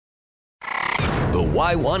The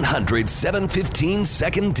Y100 715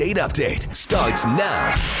 second date update starts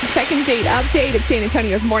now. Second date update at San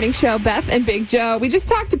Antonio's morning show. Beth and Big Joe. We just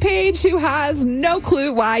talked to Paige, who has no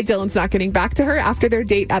clue why Dylan's not getting back to her after their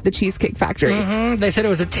date at the Cheesecake Factory. They said it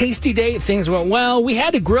was a tasty date. Things went well. We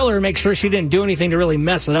had to grill her, make sure she didn't do anything to really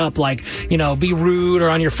mess it up, like, be rude or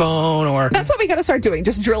on your phone. Or That's what we got to start doing,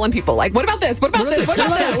 just drilling people. Like, what about this? What about this? What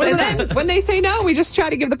about this? And then when they say no, we just try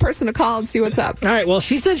to give the person a call and see what's up. All right, well,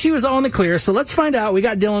 she said she was all in the clear, so let's find out. We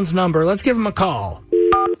got Dylan's number. Let's give him a call.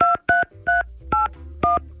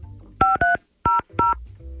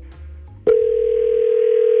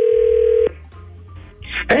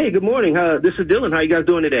 Hey, good morning. This is Dylan. How you guys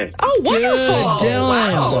doing today? Oh, wonderful. Good,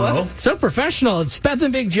 Dylan. Wow. So professional. It's Beth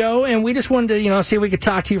and Big Joe, and we just wanted to, see if we could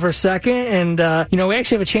talk to you for a second. And, we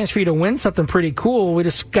actually have a chance for you to win something pretty cool. We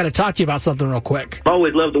just got to talk to you about something real quick.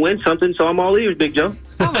 Always love to win something, so I'm all ears, Big Joe.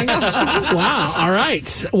 Oh, my gosh. Wow. All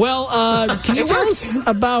right. Well, can you tell us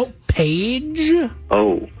about Paige?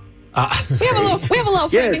 Oh. We have a little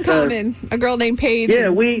friend in common, a girl named Paige. Yeah,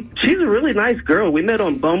 she's a really nice girl. We met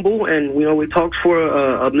on Bumble, and we talked for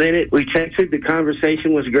a minute. We texted. The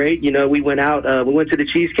conversation was great. We went out. We went to the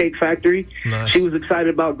Cheesecake Factory. Nice. She was excited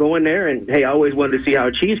about going there, and hey, I always wanted to see how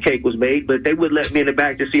a cheesecake was made, but they would let me in the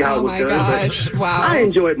back to see how it was done. Oh my gosh! Wow. I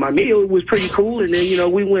enjoyed my meal. It was pretty cool, and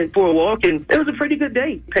then we went for a walk, and it was a pretty good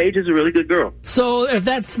date. Paige is a really good girl. So if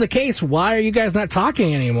that's the case, why are you guys not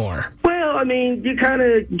talking anymore? Well, you kind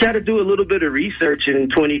of got to do a little bit of research in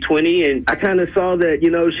 2020, and I kind of saw that,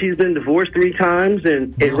 she's been divorced 3 times,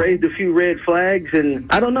 and it raised a few red flags,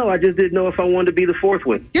 and I don't know, I just didn't know if I wanted to be the 4th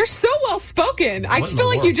one. You're so well-spoken. I feel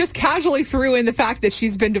like you just casually threw in the fact that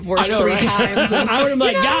she's been divorced 3 times. And, I would have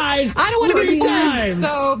been like, guys, I don't want to be the 4th. times.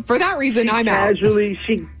 So for that reason, I'm out.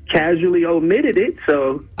 She casually omitted it,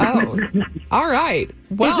 so... Oh, all right.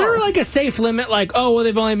 Well, is there like a safe limit? Like,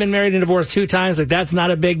 they've only been married and divorced 2 times. Like, that's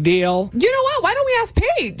not a big deal. You know what? Why don't we ask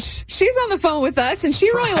Paige? She's on the phone with us, and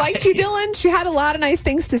she really liked you, Dylan. She had a lot of nice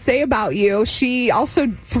things to say about you. She also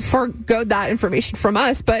forgoed that information from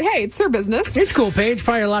us, but hey, it's her business. It's cool, Paige.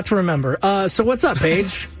 Probably a lot to remember. So what's up,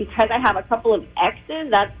 Paige? Because I have a couple of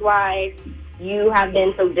exes, that's why you have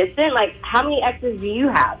been so distant. Like, how many exes do you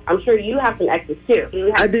have? I'm sure you have some exes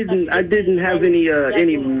too. I didn't have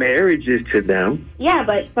any marriages to them. Yeah,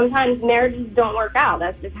 but sometimes marriages don't work out.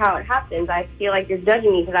 That's just how it happens. I feel like you're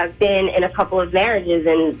judging me because I've been in a couple of marriages,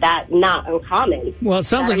 and that's not uncommon. Well, it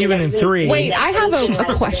sounds like you've been in 3. Wait, I have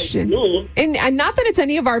a question. And not that it's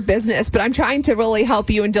any of our business, but I'm trying to really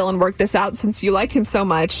help you and Dylan work this out since you like him so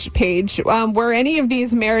much, Paige. Were any of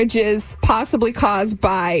these marriages possibly caused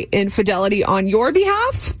by infidelity on your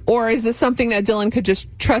behalf? Or is this something that Dylan could just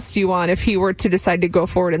trust you on if he were to decide to go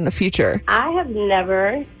forward in the future? I have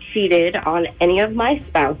never cheated on any of my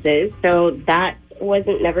spouses, so that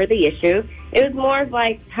wasn't never the issue. It was more of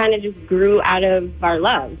like kind of just grew out of our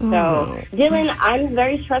love. So, Dylan, I'm a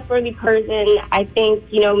very trustworthy person. I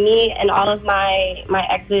think, me and all of my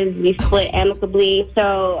exes, we split amicably.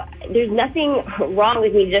 So there's nothing wrong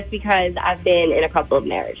with me just because I've been in a couple of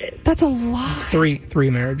marriages. That's a lot. 3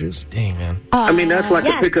 marriages. Dang, man. That's like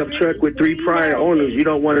a pickup truck with 3 prior owners. You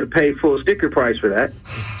don't want to pay full sticker price for that.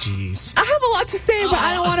 Jeez. I have a lot to say, but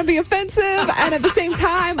I don't want to be offensive. And at the same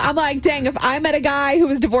time, I'm like, dang, if I met a guy who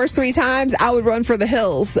was divorced 3 times, I would run for the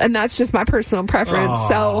hills. And that's just my personal preference.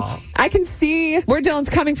 So I can see where Dylan's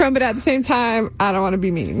coming from, but at the same time, I don't want to be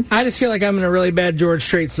mean. I just feel like I'm in a really bad George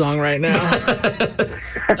Strait song right now.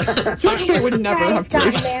 George Strait would never have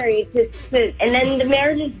 3. Got married and then the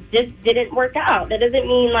marriages just didn't work out. That doesn't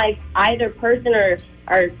mean like either person are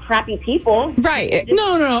crappy people. Right.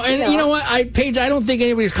 No. And you know what, Paige, I don't think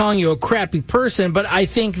anybody's calling you a crappy person, but I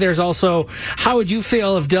think there's also, how would you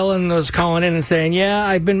feel if Dylan was calling in and saying, yeah,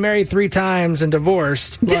 I've been married 3 times and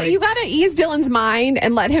divorced? You got to ease Dylan's mind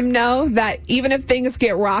and let him know that even if things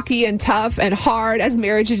get rocky and tough and hard, as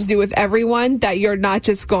marriages do with everyone, that you're not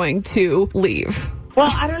just going to leave.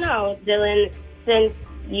 Well, I don't know, Dylan, since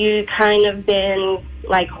you kind of been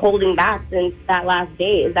like holding back since that last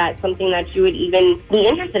date, is that something that you would even be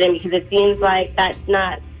interested in? Because it seems like that's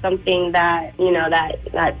not something that,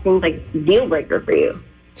 that seems like a deal breaker for you.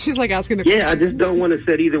 She's like asking the question. Yeah, I just don't want to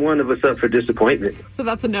set either one of us up for disappointment. So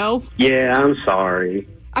that's a no? Yeah, I'm sorry.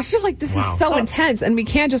 I feel like this is so intense, and we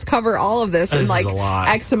can't just cover all of this in like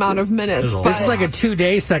X amount of minutes. This is like a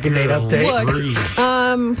 2-day second date update.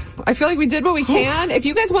 Look, I feel like we did what we can. If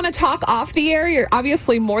you guys want to talk off the air, you're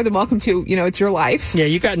obviously more than welcome to. It's your life. Yeah,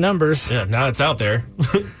 you got numbers. Yeah, now it's out there.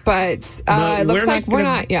 But it looks like we're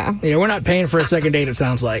not. Yeah, we're not paying for a second date. It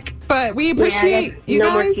sounds like. But we appreciate you guys.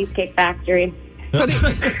 No more Cheesecake Factory.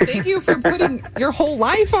 Thank you for putting your whole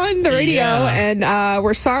life on the radio, and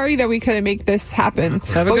we're sorry that we couldn't make this happen.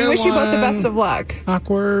 But we wish you both the best of luck.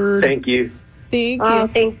 Awkward. Thank you. Thank Oh, you.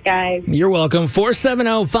 thanks, guys. You're welcome.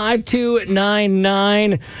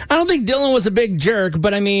 470-5299. I don't think Dylan was a big jerk,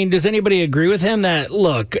 but I mean, does anybody agree with him that,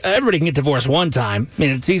 look, everybody can get divorced one time. I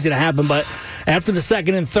mean, it's easy to happen, but after the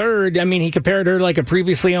second and third, I mean, he compared her like a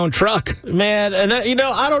previously owned truck. Man, and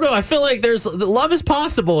I don't know. I feel like love is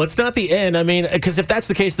possible. It's not the end. I mean, because if that's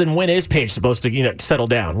the case, then when is Paige supposed to, settle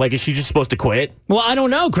down? Like, is she just supposed to quit? Well, I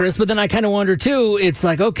don't know, Chris, but then I kind of wonder, too. It's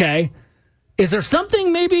like, okay, is there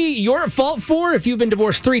something maybe you're at fault for if you've been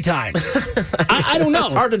divorced 3 times? I don't know.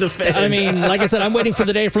 It's hard to defend. I mean, like I said, I'm waiting for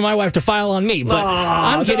the day for my wife to file on me, but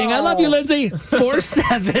I'm kidding. no. I love you, Lindsay.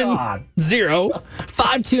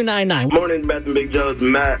 470-5299. Morning, Beth and Big Joe. It's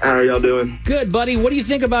Matt. How are y'all doing? Good, buddy. What do you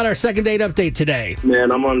think about our second date update today?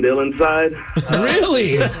 Man, I'm on Dylan's side.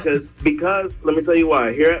 Really? Because let me tell you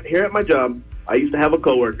why. Here at my job, I used to have a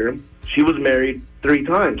coworker. She was married 3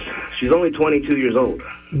 times. She's only 22 years old.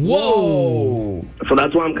 Whoa. So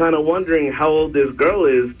that's why I'm kind of wondering how old this girl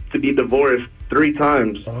is to be divorced 3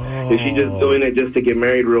 times. Is she just doing it just to get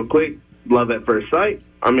married real quick? Love at first sight?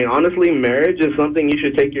 I mean, honestly, marriage is something you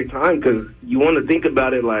should take your time because you want to think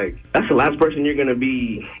about it like that's the last person you're going to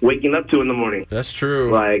be waking up to in the morning. That's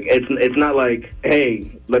true. Like, it's not like,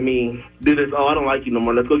 hey, let me do this. Oh, I don't like you no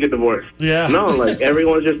more. Let's go get divorced. Yeah. No, like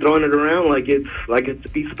everyone's just throwing it around like it's a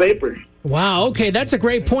piece of paper. Wow. Okay, that's a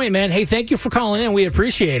great point, man. Hey, thank you for calling in. We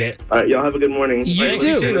appreciate it. All right, y'all have a good morning. You Thanks, too.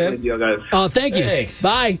 you too, man. Thank you, guys. Oh, thank you. Thanks.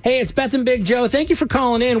 Bye. Hey, it's Beth and Big Joe. Thank you for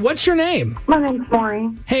calling in. What's your name? My name's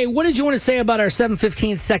Maureen. Hey, what did you want to say about our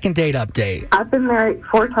 7:15 second date update? I've been married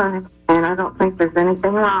 4 times, and I don't think there's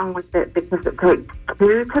anything wrong with it because it takes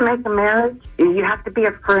 2 to make a marriage. You have to be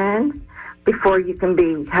a friend before you can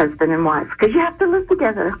be husband and wife because you have to live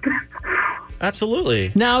together.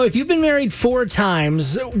 Absolutely. Now, if you've been married 4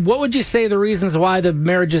 times, what would you say the reasons why the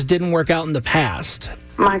marriages didn't work out in the past?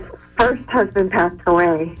 My first husband passed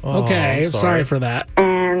away, Okay, I'm sorry for that.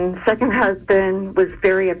 and second husband was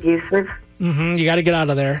very abusive. You got to get out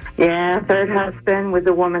of there. Yeah, third husband was a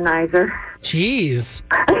womanizer. Jeez.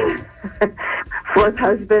 Fourth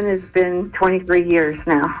husband has been 23 years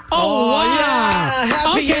now. Oh, wow. yeah,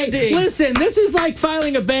 happy Okay, ending. listen, this is like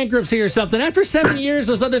filing a bankruptcy or something. After 7 years,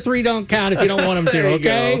 those other 3 don't count if you don't want them to, There you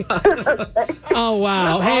okay? Oh,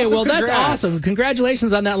 wow. That's Hey, awesome. well, that's Congrats. awesome.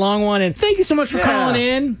 Congratulations on that long one, and thank you so much for calling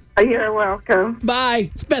in. You're welcome. Bye.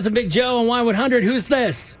 It's Beth and Big Joe on Y100. Who's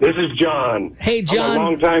this? This is John. Hey, I'm a John.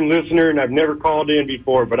 long-time listener, and I've never called in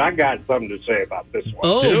before, but I got something to say about this one.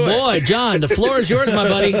 Oh, Do it. boy, John, the floor is yours, my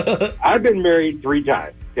buddy. I've been married 3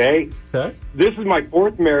 times, okay? Okay. This is my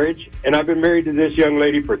 4th marriage, and I've been married to this young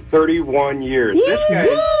lady for 31 years. This guy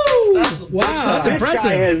Wow, that's this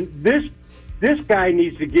impressive. guy this guy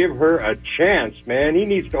needs to give her a chance, man. He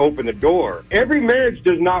needs to open the door. Every marriage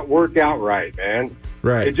does not work out right, man.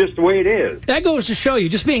 Right. It's just the way it is. That goes to show you,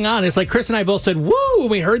 just being honest, like Chris and I both said, woo, when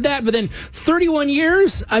we heard that, but then 31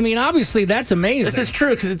 years, I mean, obviously that's amazing. This is true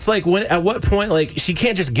because it's like at what point like she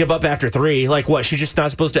can't just give up after 3. Like what? She's just not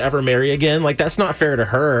supposed to ever marry again. Like that's not fair to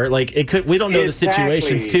her. Like it could. We don't know Exactly. the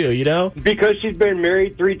situations too. You know. Because she's been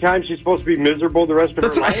married 3 times, she's supposed to be miserable the rest of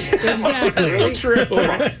her life. Exactly. That's so true.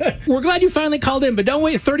 We're glad you finally called in, but don't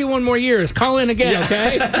wait 31 more years. Call in again,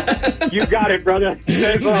 okay? You got it, brother.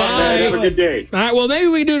 Thanks a lot, Bye. man. Have a good day. All right, well, maybe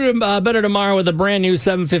we do better tomorrow with a brand new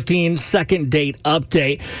 7:15 second date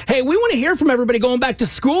update. Hey, we want to hear from everybody going back to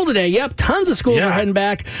school today. Yep, tons of schools are heading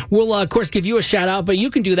back. We'll, of course, give you a shout out, but you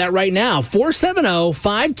can do that right now.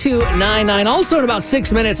 470-5299. Also, in about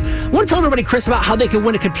 6 minutes, I want to tell everybody, Chris, about how they can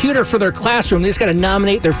win a computer for their classroom. They just got to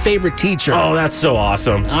nominate their favorite teacher. Oh, that's so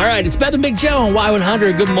awesome. All right, it's Beth and Big Joe on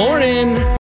Y100. Good morning.